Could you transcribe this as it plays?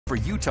for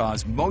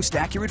Utah's most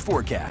accurate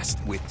forecast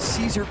with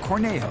Cesar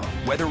Cornejo,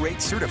 weather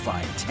rate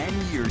certified 10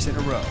 years in a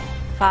row.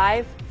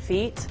 5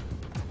 feet.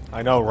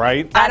 I know,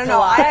 right? I don't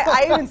know.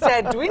 I even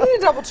said, do we need to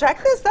double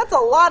check this? That's a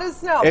lot of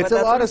snow. It's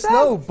a lot of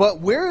snow, but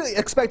we're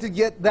expected to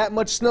get that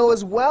much snow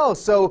as well.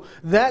 So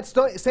that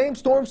same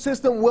storm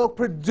system will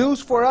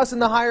produce for us in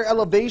the higher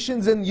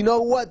elevations. And you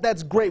know what?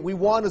 That's great. We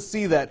want to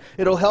see that.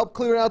 It'll help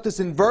clear out this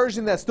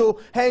inversion that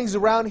still hangs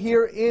around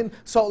here in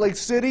Salt Lake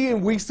City.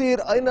 And we see it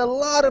in a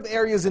lot of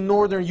areas in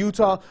northern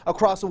Utah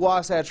across the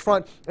Wasatch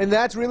Front. And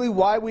that's really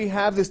why we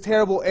have this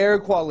terrible air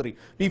quality.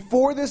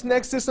 Before this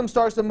next system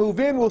starts to move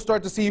in, we'll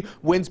start to see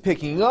winds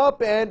picking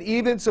up and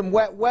even some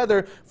wet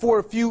weather for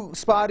a few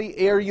spotty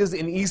areas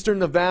in eastern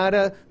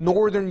Nevada,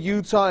 northern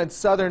Utah, and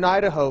southern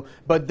Idaho.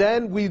 But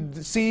then we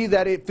see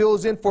that it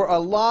fills in for a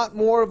lot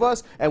more of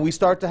us, and we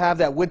start to have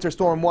that winter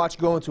storm watch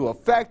go into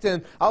effect,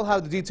 and I'll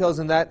have the details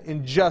on that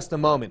in just a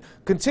moment.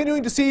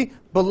 Continuing to see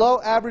below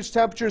average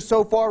temperatures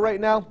so far right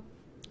now,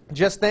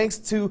 just thanks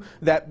to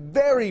that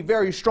very,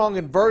 very strong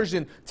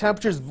inversion.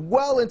 Temperatures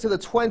well into the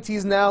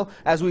 20s now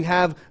as we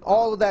have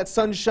all of that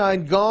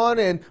sunshine gone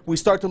and we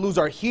start to lose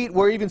our heat.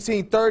 We're even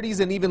seeing 30s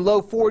and even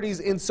low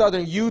 40s in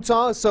southern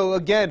Utah. So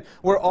again,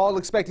 we're all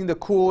expecting to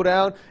cool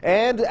down.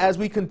 And as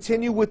we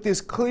continue with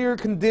this clear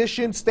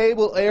condition,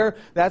 stable air,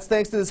 that's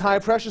thanks to this high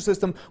pressure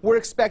system, we're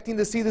expecting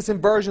to see this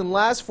inversion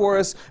last for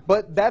us.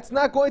 But that's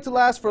not going to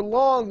last for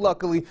long,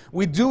 luckily.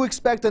 We do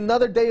expect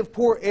another day of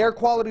poor air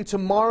quality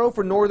tomorrow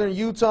for northern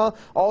Utah.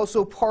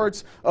 Also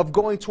parts of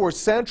going towards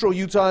central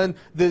Utah and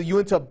the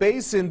Uinta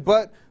Basin,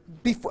 but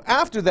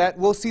after that,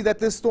 we'll see that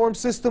this storm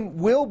system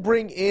will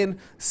bring in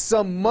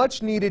some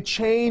much needed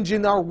change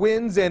in our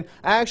winds and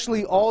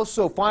actually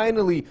also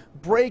finally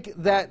break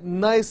that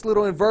nice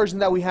little inversion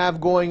that we have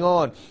going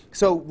on.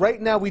 So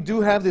right now we do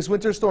have this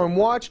winter storm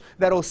watch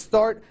that'll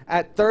start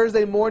at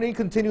Thursday morning,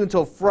 continue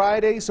until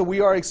Friday. So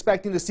we are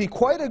expecting to see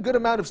quite a good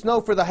amount of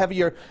snow for the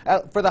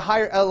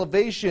higher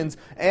elevations.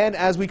 And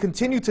as we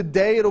continue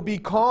today, it'll be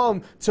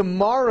calm.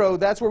 Tomorrow,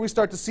 that's where we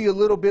start to see a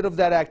little bit of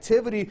that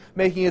activity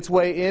making its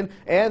way in.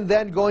 And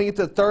then going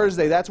into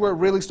Thursday, that's where it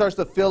really starts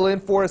to fill in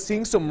for us,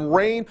 seeing some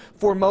rain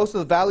for most of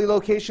the valley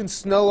locations,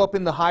 snow up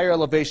in the higher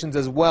elevations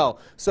as well.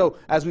 So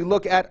as we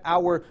look at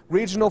our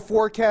regional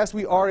forecast,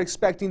 we are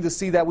expecting to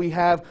see that we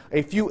have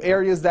a few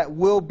areas that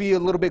will be a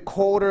little bit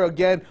colder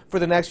again for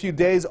the next few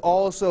days.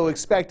 Also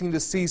expecting to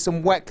see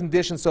some wet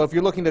conditions. So if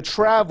you're looking to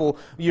travel,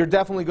 you're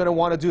definitely going to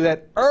want to do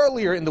that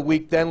earlier in the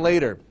week than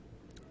later.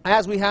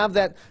 As we have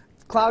that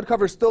cloud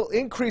cover still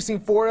increasing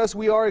for us,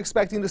 we are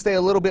expecting to stay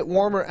a little bit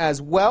warmer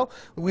as well.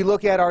 We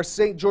look at our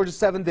St. George's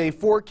 7-day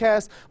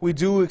forecast. We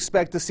do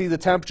expect to see the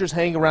temperatures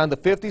hang around the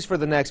 50s for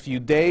the next few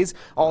days.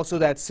 Also,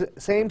 that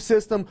same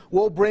system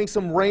will bring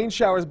some rain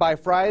showers by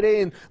Friday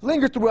and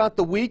linger throughout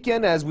the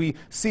weekend as we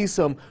see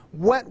some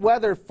wet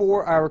weather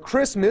for our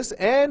Christmas.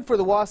 And for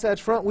the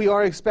Wasatch Front, we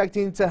are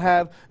expecting to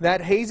have that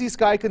hazy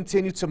sky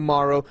continue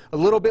tomorrow, a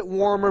little bit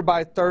warmer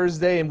by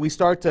Thursday, and we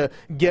start to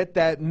get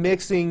that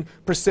mixing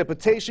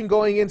precipitation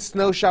going in,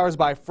 snow showers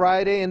by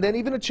Friday, and then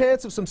even a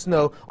chance of some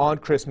snow on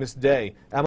Christmas Day.